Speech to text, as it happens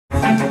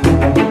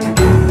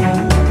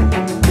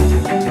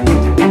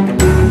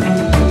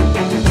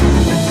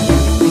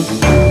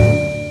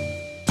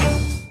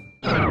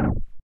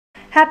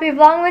Happy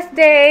Vlogmas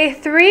Day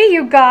 3,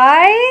 you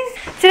guys.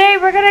 Today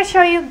we're going to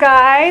show you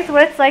guys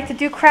what it's like to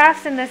do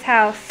crafts in this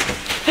house.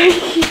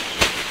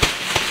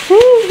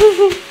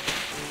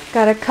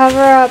 Gotta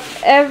cover up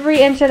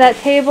every inch of that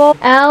table.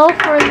 L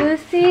for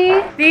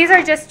Lucy. These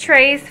are just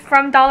trays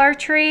from Dollar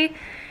Tree.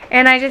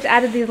 And I just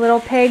added these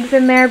little pegs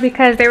in there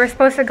because they were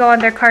supposed to go on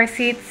their car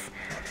seats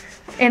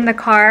in the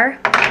car.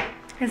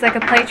 It's like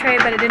a play tray,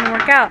 but it didn't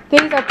work out.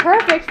 These are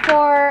perfect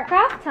for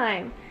craft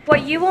time.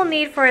 What you will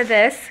need for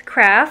this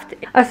craft: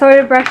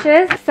 assorted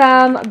brushes,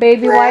 some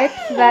baby wipes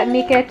that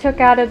Mique took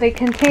out of the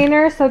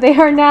container, so they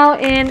are now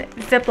in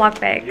Ziploc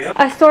bags. Yep.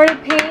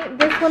 Assorted paint.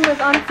 This one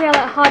was on sale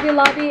at Hobby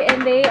Lobby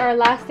and they are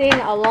lasting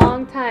a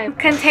long time.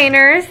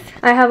 Containers.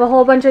 I have a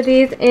whole bunch of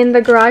these in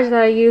the garage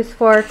that I use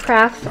for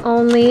crafts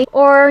only,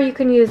 or you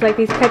can use like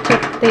these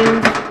ketchup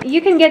things. You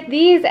can get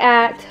these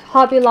at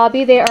Hobby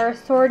Lobby. They are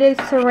assorted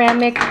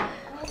ceramic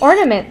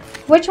ornaments.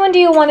 Which one do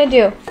you want to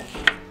do?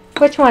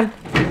 Which one?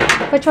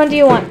 Which one do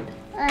you want?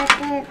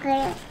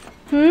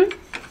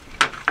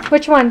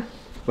 Which one?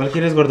 ¿Cuál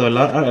quieres, gordo?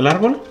 ¿El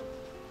árbol?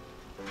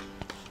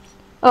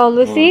 Oh,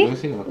 Lucy? Oh,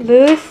 Lucy? Okay.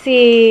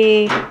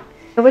 Lucy.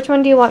 Which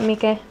one do you want,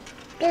 Mique?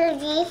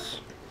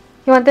 This.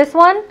 You want this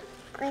one?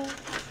 Okay.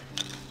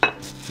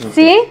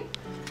 See?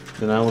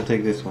 Then I will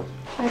take this one.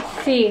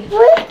 Let's see.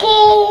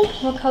 Okay.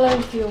 What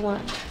colors do you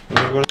want?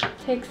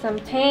 Take some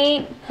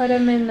paint, put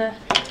them in the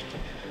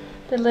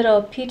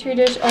little petri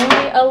dish,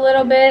 only a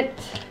little bit.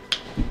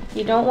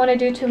 You don't want to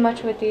do too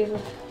much with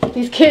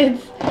these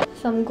kids.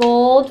 Some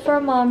gold for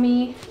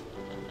mommy.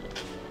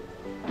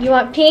 You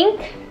want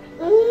pink?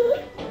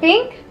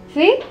 Pink?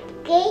 See?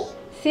 Okay.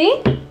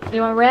 See?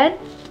 You want red?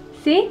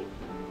 See?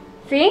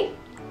 See?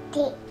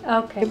 Okay.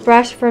 Okay.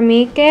 Brush for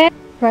Mique.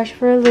 Brush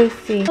for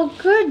Lucy. Oh,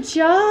 good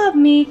job,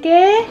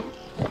 Mique.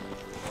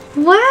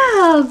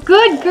 Wow,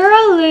 good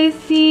girl,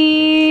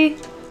 Lucy.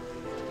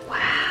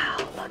 Wow,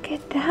 look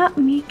at that,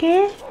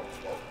 Mique.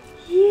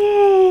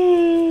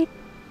 Yay.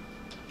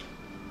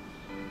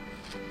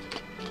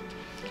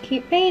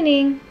 Keep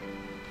painting.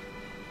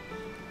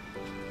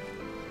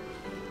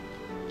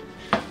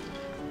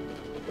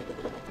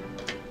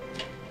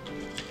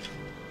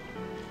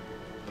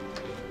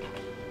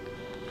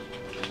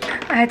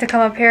 I had to come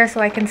up here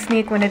so I can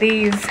sneak one of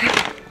these.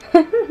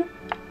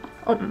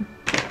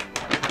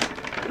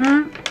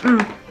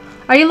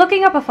 Are you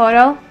looking up a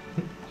photo?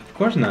 Of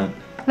course not.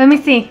 Let me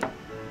see.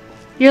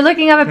 You're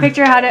looking up a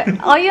picture how to...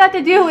 All you have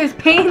to do is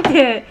paint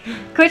it.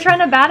 Quit trying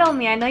to battle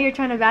me. I know you're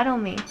trying to battle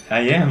me.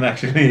 I am,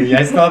 actually.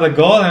 I saw the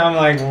goal and I'm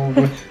like...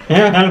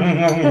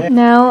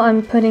 Now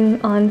I'm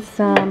putting on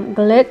some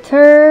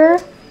glitter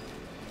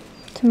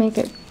to make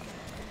it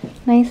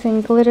nice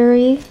and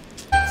glittery.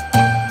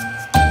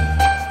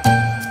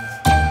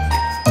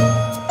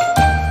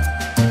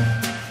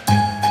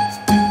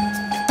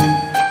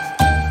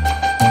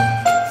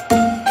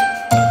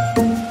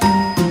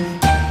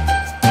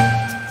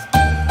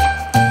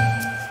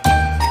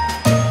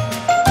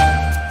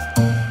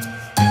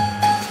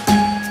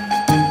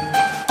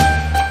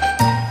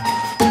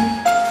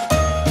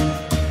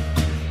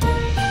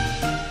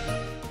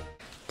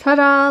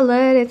 Ta-da!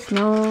 Let it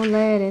snow,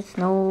 let it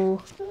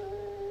snow.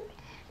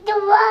 Do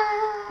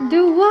what?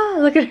 Do what?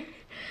 Look at her.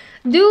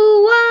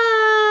 Do what?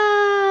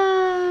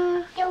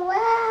 Do what?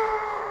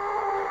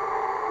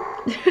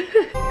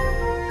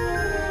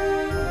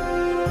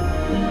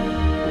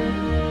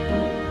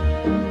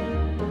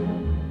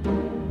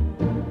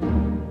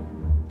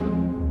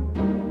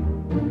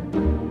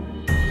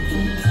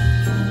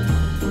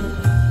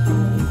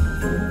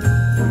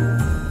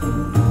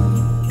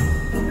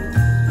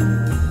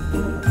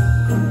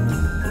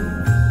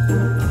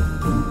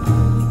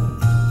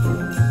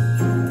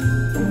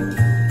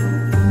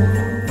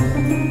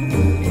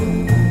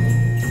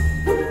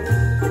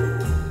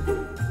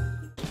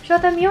 Show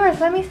them yours.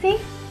 Let me see.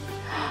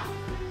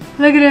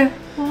 Look at her.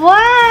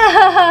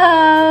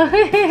 Wow!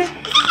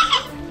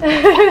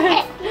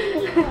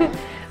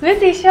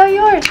 Lucy, show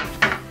yours.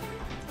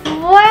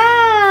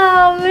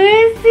 Wow,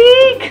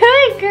 Lucy.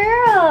 Good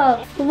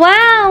girl.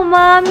 Wow,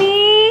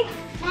 Mommy.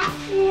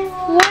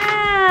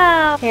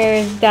 Wow.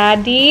 Here's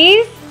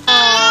Daddy's.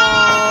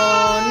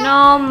 Oh,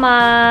 no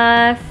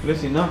más.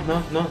 Lucy, no.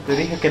 Te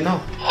dije que no.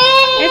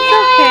 It's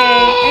okay.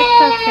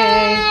 It's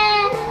okay.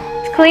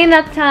 It's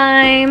cleanup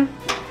time.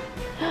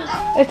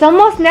 It's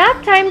almost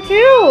nap time too.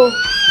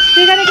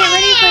 So you gotta get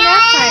ready for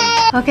nap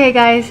time. Okay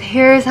guys,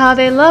 here's how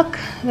they look.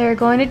 They're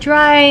going to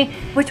dry.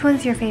 Which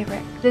one's your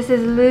favorite? This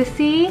is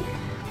Lucy,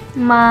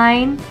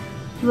 mine,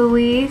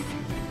 Louise,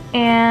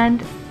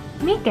 and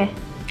Mique.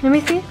 Let me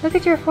see. Look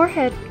at your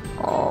forehead.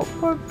 Oh,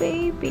 poor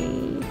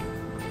baby.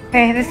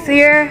 Okay, this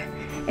here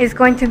is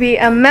going to be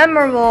a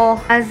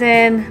memorable, as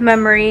in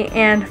memory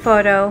and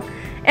photo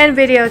and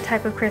video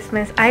type of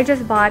Christmas. I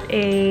just bought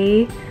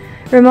a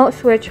remote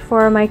switch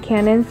for my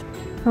Canons.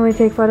 When we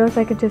take photos,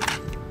 I could just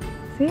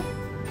see.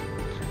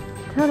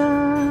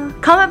 Ta-da!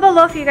 Comment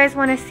below if you guys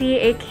want to see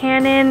a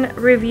Canon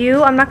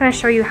review. I'm not going to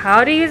show you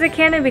how to use a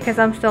Canon because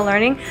I'm still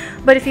learning.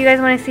 But if you guys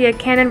want to see a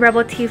Canon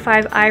Rebel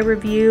T5i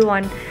review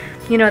on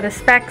you know, the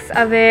specs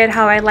of it,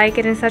 how I like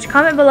it and such.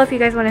 Comment below if you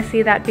guys want to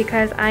see that,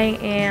 because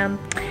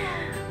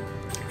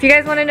if you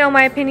guys want to know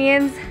my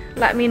opinions,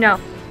 let me know.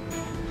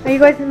 Are you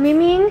guys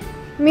miming?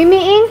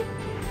 Miming?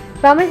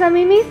 Vamos a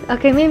mimis?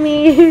 Okay,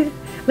 mimis.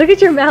 Look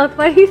at your mouth.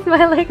 Why do you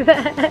smile like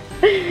that?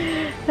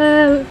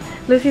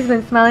 Lucy's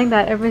been smiling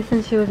that ever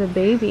since she was a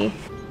baby.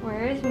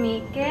 Where's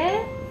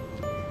Mique?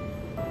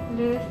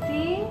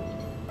 Lucy?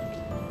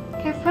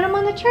 Okay, put him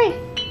on the tray.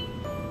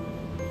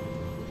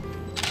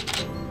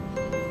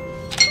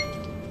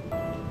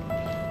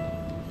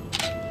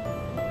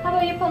 How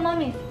about you put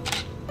mommy's?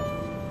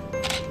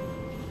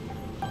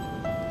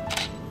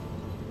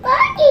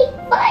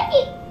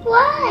 Buddy,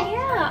 why?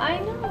 Yeah, I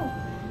know.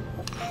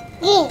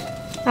 This.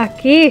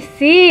 Aquí,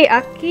 sí,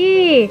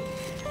 aquí.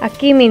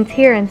 Aquí means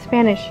here in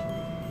Spanish.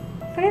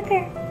 Put it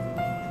there.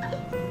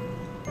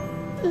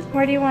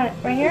 Where do you want it?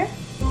 Right here?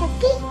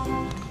 Aquí.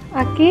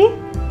 Aquí?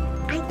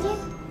 Aquí.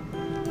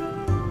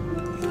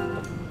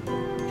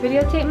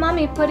 Videotape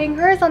mommy putting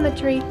hers on the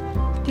tree.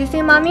 Do you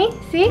see mommy?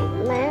 See?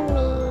 Mommy.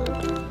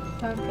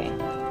 Okay.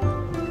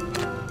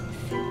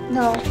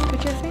 No,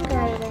 put your finger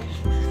out of there.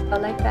 Oh,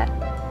 like that.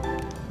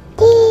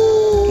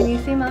 Can you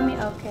see mommy?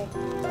 Okay.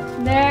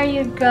 There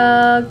you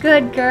go.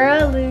 Good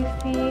girl,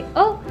 Lucy.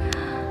 Oh,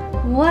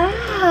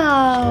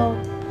 wow.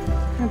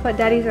 I'm gonna put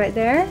daddy's right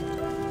there.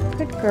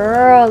 Good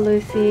girl,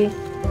 Lucy.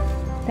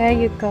 There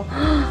you go.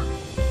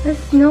 The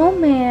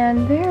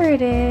snowman. There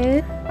it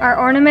is. Our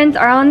ornaments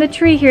are on the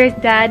tree. Here's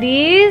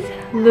daddy's,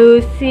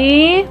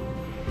 Lucy,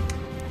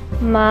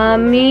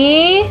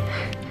 mommy,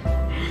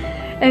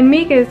 and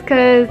Mique's,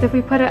 because if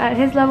we put it at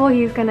his level,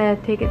 he's gonna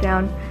take it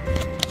down.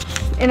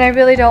 And I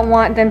really don't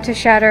want them to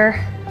shatter,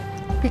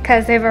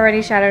 because they've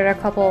already shattered a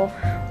couple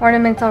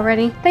ornaments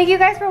already. Thank you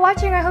guys for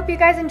watching. I hope you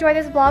guys enjoy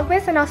this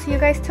Vlogmas, and I'll see you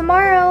guys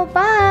tomorrow.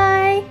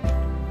 Bye!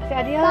 Say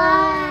adios.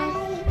 Bye.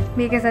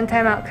 Mique's in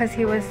timeout because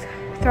he was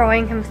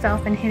throwing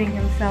himself and hitting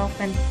himself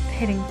and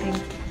hitting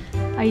things.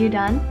 Are you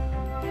done?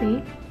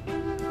 See?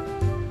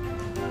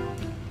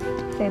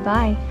 Say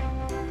bye.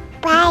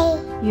 Bye.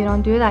 You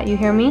don't do that, you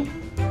hear me?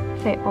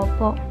 Say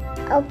opo.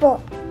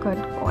 Opo. Good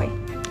boy.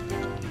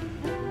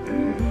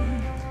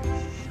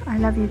 I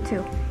love you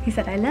too. He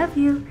said I love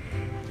you.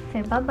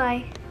 Say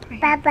bye-bye.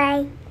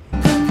 Bye-bye.